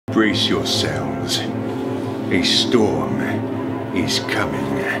Brace yourselves. A storm is coming.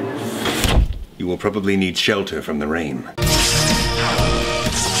 You will probably need shelter from the rain.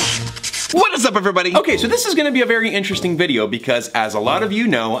 What is up, everybody? Okay, so this is gonna be a very interesting video because, as a lot of you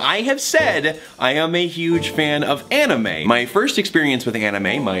know, I have said I am a huge fan of anime. My first experience with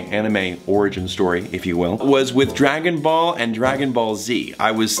anime, my anime origin story, if you will, was with Dragon Ball and Dragon Ball Z.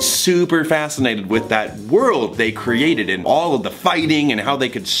 I was super fascinated with that world they created and all of the fighting and how they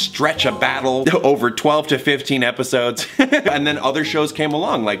could stretch a battle over 12 to 15 episodes. And then other shows came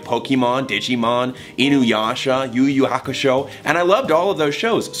along like Pokemon, Digimon, Inuyasha, Yu Yu Hakusho, and I loved all of those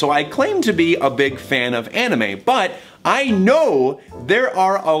shows. So I claim to be a big fan of anime, but I know there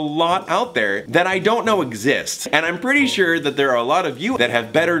are a lot out there that I don't know exist. And I'm pretty sure that there are a lot of you that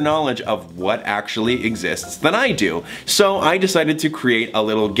have better knowledge of what actually exists than I do. So I decided to create a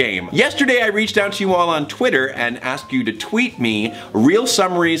little game. Yesterday I reached out to you all on Twitter and asked you to tweet me real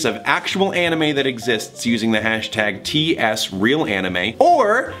summaries of actual anime that exists using the hashtag #TSRealAnime,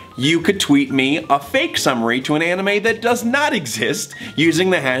 or you could tweet me a fake summary to an anime that does not exist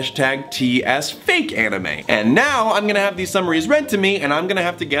using the hashtag #TSFakeAnime. And now I'm gonna have these summaries read to me and I'm gonna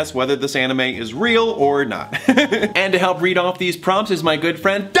have to guess whether this anime is real or not. And to help read off these prompts is my good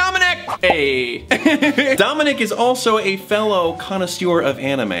friend Dominic! Hey! Dominic is also a fellow connoisseur of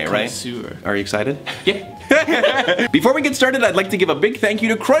anime, right? Connoisseur. Are you excited? Yeah. Before we get started, I'd like to give a big thank you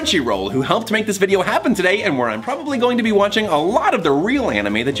to CrunchyRoll, who helped make this video happen today and where I'm probably going to be watching a lot of the real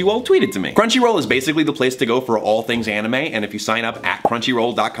anime that you all tweeted to me. CrunchyRoll is basically the place to go for all things anime, and if you sign up at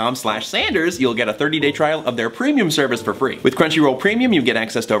crunchyroll.com/Sanders, you'll get a 30-day trial of their premium service for free. With Crunchyroll Premium, you get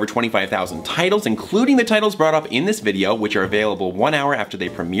access to over 25,000 titles, including the titles brought up in this video, which are available 1 hour after they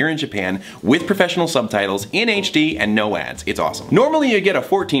premiere in Japan with professional subtitles in HD and no ads. It's awesome. Normally you get a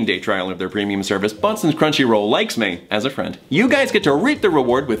 14-day trial of their premium service, but since Crunchyroll likes me as a friend, you guys get to reap the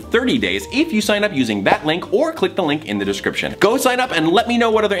reward with 30 days if you sign up using that link or click the link in the description. Go sign up and let me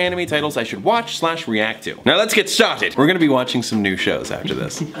know what other anime titles I should watch/react to. Now let's get started. We're gonna be watching some new shows after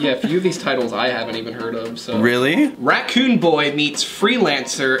this. Yeah, a few of these titles I haven't even heard of, so. Really? Raccoon Boy meets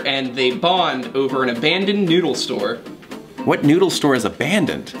Freelancer and they bond over an abandoned noodle store. What noodle store is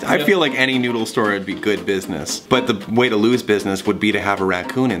abandoned? I feel like any noodle store would be good business, but the way to lose business would be to have a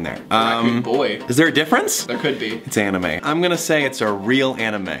raccoon in there. Raccoon Boy. Is there a difference? There could be. It's anime. I'm gonna say it's a real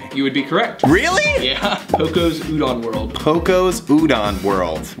anime. You would be correct. Really? Yeah. Poco's Udon World. Poco's Udon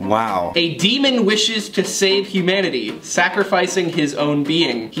World. Wow. A demon wishes to save humanity, sacrificing his own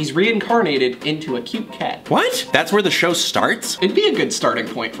being. He's reincarnated into a cute cat. What? That's where the show starts? It'd be a good starting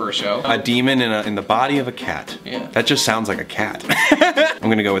point for a show. A demon in the body of a cat. Yeah. That just sounds like a cat. I'm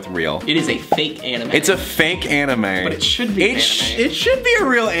gonna go with real. It is a fake anime. It's a fake anime. But it should be an anime. It should be a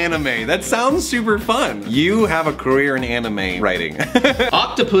real anime. That sounds super fun. You have a career in anime writing.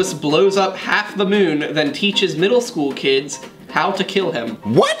 Octopus blows up half the moon, then teaches middle school kids how to kill him.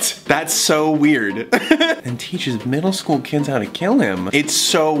 What? That's so weird. And teaches middle school kids how to kill him. It's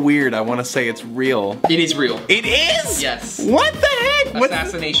so weird. I want to say it's real. It is real. It is? Yes. What the heck?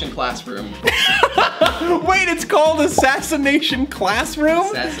 Assassination Classroom. Wait, it's called Assassination Classroom?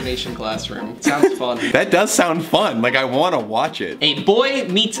 Assassination Classroom. Sounds fun. That does sound fun. Like, I want to watch it. A boy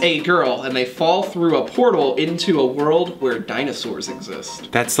meets a girl and they fall through a portal into a world where dinosaurs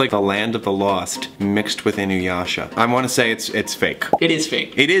exist. That's like the land of the lost mixed with Inuyasha. I want to say it's fake. It is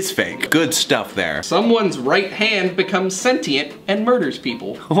fake. It is fake. Good stuff there. Someone's right hand becomes sentient and murders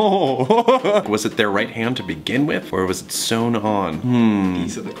people. Oh. Was it their right hand to begin with, or was it sewn on?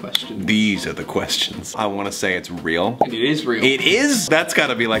 These are the questions. These are the questions. I want to say it's real. And it is real. It is? That's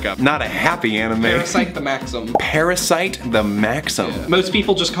gotta be like not a happy anime. Parasite the Maxim. Parasite the Maxim. Yeah. Most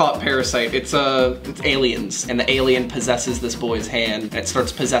people just call it Parasite. It's aliens, and the alien possesses this boy's hand, and it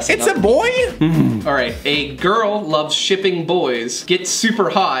starts possessing It's a boy? All right, a girl loves shipping boys, gets super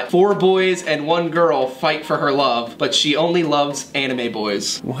hot, 4 boys and 1 girl fight for her love, but she only loves anime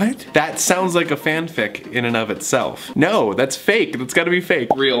boys. What? That sounds like a fanfic in and of itself. No, that's fake. That's gotta be fake.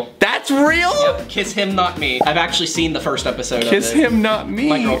 Real. That's real? Yep. Kiss Him Not Me. I've actually seen the first episode of it. Kiss Him Not Me.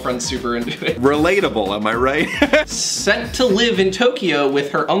 My girlfriend's super into it. Relatable, am I right? Sent to live in Tokyo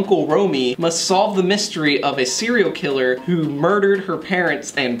with her uncle Romy, must solve the mystery of a serial killer who murdered her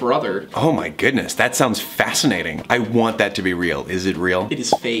parents and brother. Oh my goodness, that sounds fascinating. I want that to be real. Is it real? It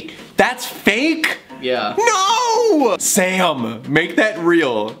is fake. That's fake? Yeah. No! No! Sam, make that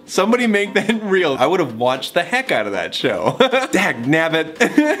real. Somebody make that real. I would have watched the heck out of that show. Dag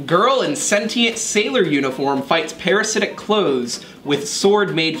nabbit. Girl in sentient sailor uniform fights parasitic clothes with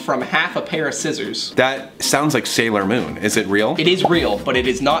sword made from half a pair of scissors. That sounds like Sailor Moon. Is it real? It is real, but it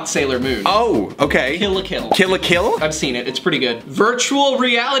is not Sailor Moon. Oh, okay. Kill la Kill. Kill la Kill? I've seen it, it's pretty good. Virtual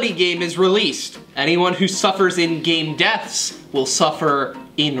reality game is released. Anyone who suffers in-game deaths will suffer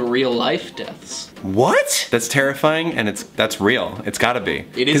in real life deaths. What? That's terrifying, and that's real. It's gotta be.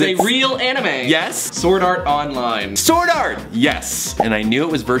 It is a real anime. Yes? Sword Art Online. Sword Art! Yes! And I knew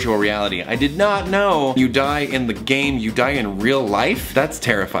it was virtual reality. I did not know you die in the game, you die in real life? That's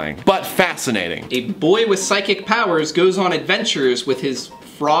terrifying, but fascinating. A boy with psychic powers goes on adventures with his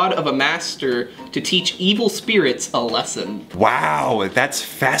fraud of a master to teach evil spirits a lesson. Wow, that's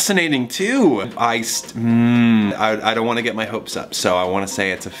fascinating too. I don't want to get my hopes up, so I want to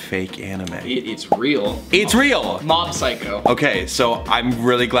say it's a fake anime. It's real. It's real! Mob Psycho. Okay, so I'm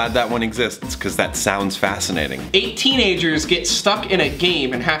really glad that one exists, because that sounds fascinating. 8 teenagers get stuck in a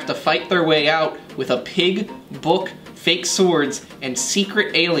game and have to fight their way out with a pig, book, fake swords, and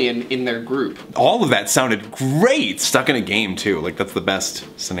secret alien in their group. All of that sounded great! Stuck in a game too, like that's the best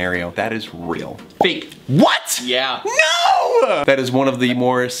scenario. That is real. Fake. What? Yeah. No! That is one of the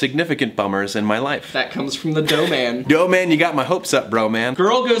more significant bummers in my life. That comes from the Dough Man. Dough Man, you got my hopes up, bro, man.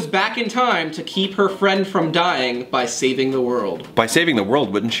 Girl goes back in time to keep her friend from dying by saving the world. By saving the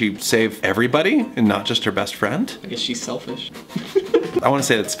world, wouldn't she save everybody and not just her best friend? I guess she's selfish. I want to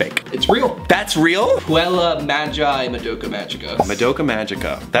say that's fake. It's real. That's real? Puella Magi Madoka Magica. Madoka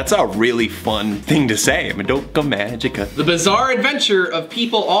Magica. That's a really fun thing to say. Madoka Magica. The bizarre adventure of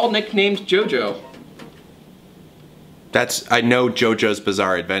people all nicknamed JoJo. I know JoJo's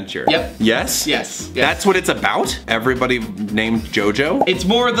Bizarre Adventure. Yep. Yes? Yes. That's what it's about? Everybody named JoJo? It's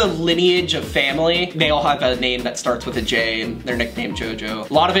more the lineage of family. They all have a name that starts with a J and they're nicknamed JoJo.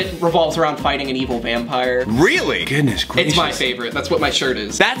 A lot of it revolves around fighting an evil vampire. Really? Goodness gracious. It's my favorite. That's what my shirt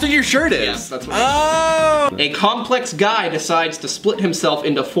is. That's what your shirt is? Yes, that's what Oh! A complex guy decides to split himself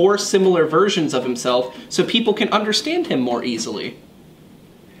into 4 similar versions of himself so people can understand him more easily.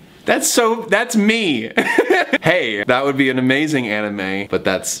 That's me. Hey, that would be an amazing anime, but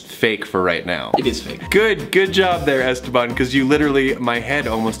that's fake for right now. It is fake. Good job there, Esteban, because you literally, my head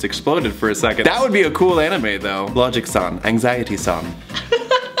almost exploded for a second. That would be a cool anime though. Logic-san, Anxiety-san.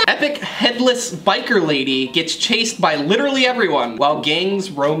 Epic headless biker lady gets chased by literally everyone while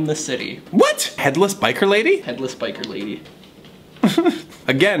gangs roam the city. What? Headless biker lady? Headless biker lady.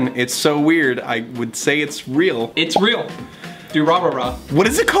 Again, it's so weird. I would say it's real. It's real. Do-ra-ra-ra. What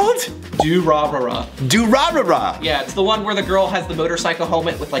is it called? Do-ra-ra-ra. Do-ra-ra-ra. Yeah, it's the one where the girl has the motorcycle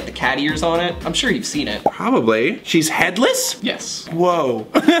helmet with like the cat ears on it. I'm sure you've seen it. Probably. She's headless? Yes. Whoa.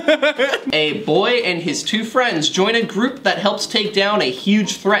 A boy and his 2 friends join a group that helps take down a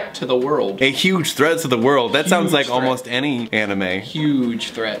huge threat to the world. A huge threat to the world. That sounds like threat. Almost any anime.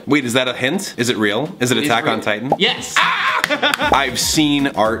 Huge threat. Wait, is that a hint? Is it real? Is it Attack on Titan? Yes. I've seen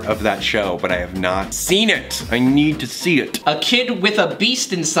art of that show, but I have not seen it. I need to see it. A kid with a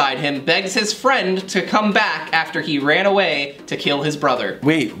beast inside him begs his friend to come back after he ran away to kill his brother.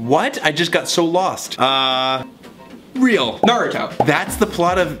 Wait, what? I just got so lost. Real. Naruto. That's the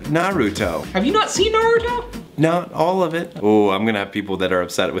plot of Naruto. Have you not seen Naruto? Not all of it. Oh, I'm gonna have people that are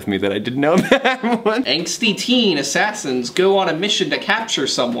upset with me that I didn't know that one. Angsty teen assassins go on a mission to capture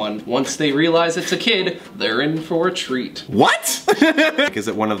someone. Once they realize it's a kid, they're in for a treat. What? Is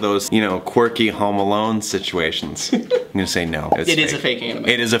it one of those, you know, quirky Home Alone situations? I'm gonna say no. It is a fake anime.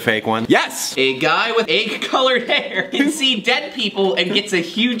 It is a fake one? Yes! A guy with egg-colored hair can see dead people and gets a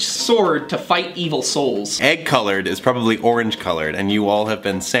huge sword to fight evil souls. Egg-colored is probably orange-colored, and you all have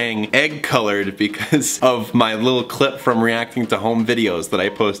been saying egg-colored because of my little clip from reacting to home videos that I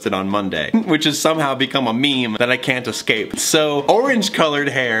posted on Monday, which has somehow become a meme that I can't escape. So, orange-colored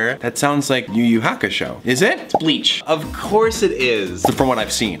hair, that sounds like Yu Yu Hakusho. Is it? It's Bleach. Of course it is. From what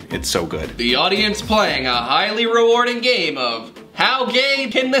I've seen, it's so good. The audience playing a highly rewarding game of How Gay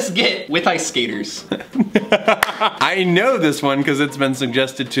Can This Get with Ice Skaters. I know this one because it's been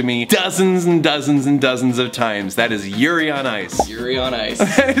suggested to me dozens and dozens and dozens of times. That is Yuri on Ice. Yuri on Ice.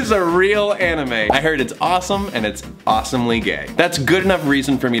 That is a real anime. I heard it's awesome and it's awesomely gay. That's good enough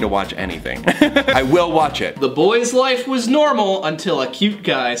reason for me to watch anything. I will watch it. The boy's life was normal until a cute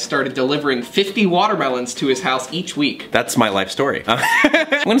guy started delivering 50 watermelons to his house each week. That's my life story.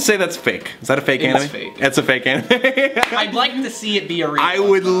 I'm gonna say that's fake. Is that a fake anime? It's fake. It's a fake anime. I'd like to see see it be a real I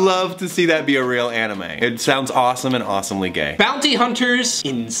would love to see that be a real anime. It sounds awesome and awesomely gay. Bounty Hunters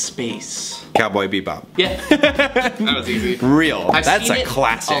in Space. Cowboy Bebop. Yeah, that was easy. Real. I've That's seen a it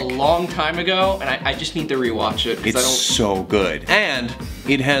classic. a long time ago, and I just need to rewatch it. It's so good. And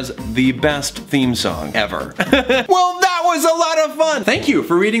it has the best theme song ever. Well, that was a lot of fun. Thank you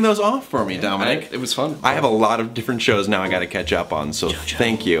for reading those off for me, Dominic. It was fun. I have a lot of different shows now I gotta catch up on, so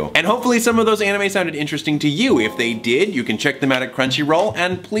thank you. And hopefully some of those anime sounded interesting to you. If they did, you can check them out at CrunchyRoll,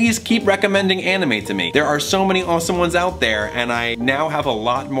 and please keep recommending anime to me. There are so many awesome ones out there, and I now have a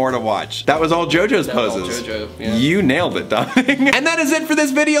lot more to watch. That was all JoJo's poses. JoJo, yeah. You nailed it, Dominic. And that is it for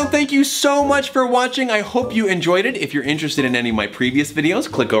this video. Thank you so much for watching. I hope you enjoyed it. If you're interested in any of my previous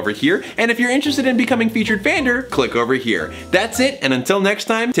videos, click over here. And if you're interested in becoming featured fander, click over here. That's it, and until next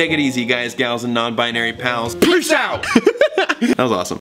time, take it easy, guys, gals, and non-binary pals. Peace out! That was awesome.